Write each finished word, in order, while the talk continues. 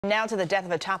Now to the death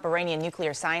of a top Iranian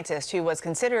nuclear scientist who was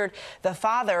considered the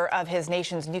father of his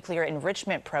nation's nuclear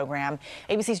enrichment program.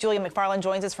 ABC's Julia McFarland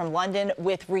joins us from London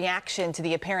with reaction to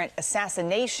the apparent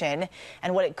assassination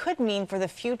and what it could mean for the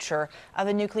future of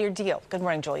a nuclear deal. Good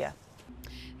morning, Julia.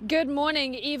 Good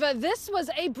morning, Eva. This was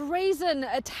a brazen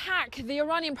attack. The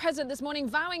Iranian president this morning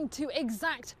vowing to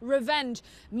exact revenge.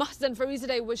 Mohsen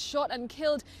Fakhrizadeh was shot and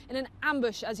killed in an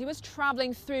ambush as he was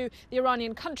traveling through the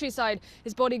Iranian countryside.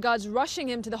 His bodyguards rushing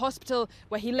him to the hospital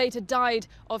where he later died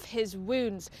of his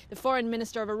wounds. The foreign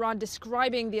minister of Iran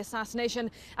describing the assassination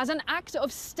as an act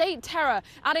of state terror,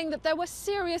 adding that there were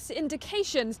serious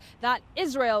indications that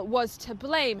Israel was to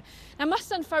blame. Now,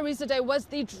 Mohsen Fakhrizadeh was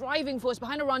the driving force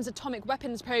behind Iran's atomic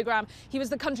weapons program. He was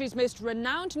the country's most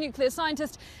renowned nuclear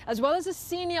scientist, as well as a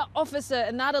senior officer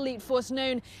in that elite force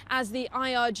known as the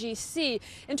IRGC.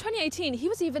 In 2018, he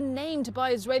was even named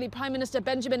by Israeli Prime Minister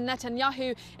Benjamin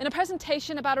Netanyahu in a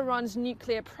presentation about Iran's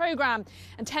nuclear program.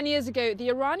 And 10 years ago, the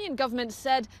Iranian government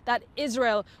said that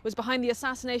Israel was behind the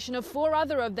assassination of 4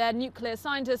 other of their nuclear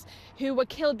scientists who were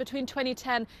killed between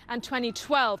 2010 and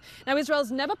 2012. Now,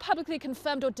 Israel's never publicly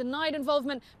confirmed or denied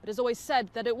involvement, but has always said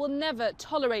that it will never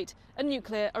tolerate a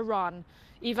nuclear Iran.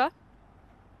 Eva?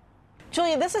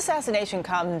 Julia, this assassination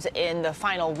comes in the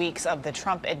final weeks of the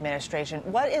Trump administration.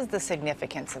 What is the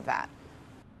significance of that?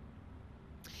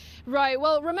 Right.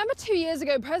 Well, remember 2 years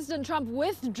ago, President Trump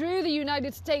withdrew the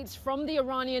United States from the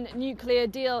Iranian nuclear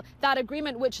deal, that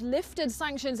agreement which lifted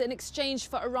sanctions in exchange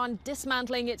for Iran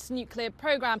dismantling its nuclear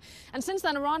program. And since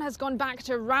then, Iran has gone back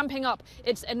to ramping up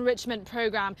its enrichment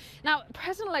program. Now,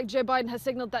 President-elect Joe Biden has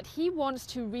signaled that he wants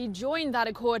to rejoin that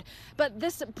accord. But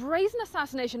this brazen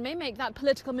assassination may make that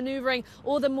political maneuvering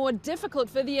all the more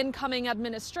difficult for the incoming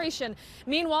administration.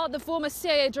 Meanwhile, the former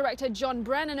CIA director John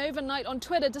Brennan overnight on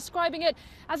Twitter describing it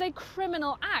as a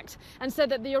criminal act and said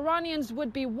that the Iranians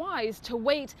would be wise to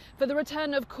wait for the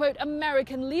return of, quote,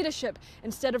 American leadership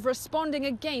instead of responding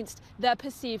against their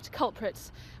perceived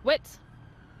culprits. Whit?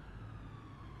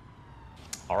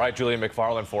 All right, Julia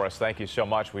McFarland for us. Thank you so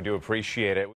much. We do appreciate it.